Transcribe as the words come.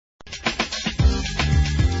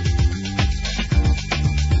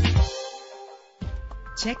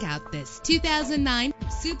Check out this 2009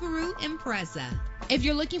 Subaru Impreza. If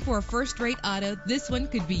you're looking for a first-rate auto, this one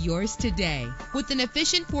could be yours today. With an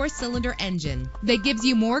efficient 4-cylinder engine that gives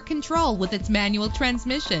you more control with its manual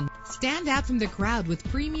transmission. Stand out from the crowd with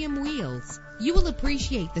premium wheels. You will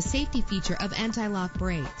appreciate the safety feature of anti-lock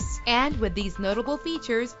brakes. And with these notable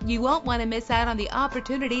features, you won't want to miss out on the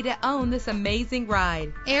opportunity to own this amazing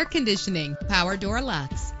ride. Air conditioning, power door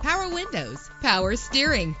locks, power windows, power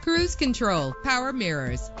steering, cruise control, power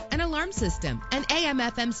mirrors, an alarm system, an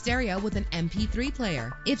AM/FM stereo with an MP3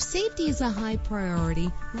 player. If safety is a high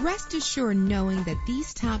priority, rest assured knowing that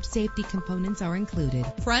these top safety components are included.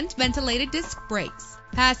 Front ventilated disc brakes,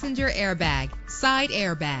 passenger airbag, side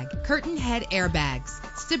airbag, curtain head airbags,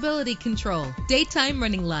 stability control, daytime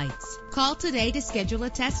running lights. Call today to schedule a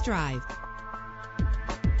test drive.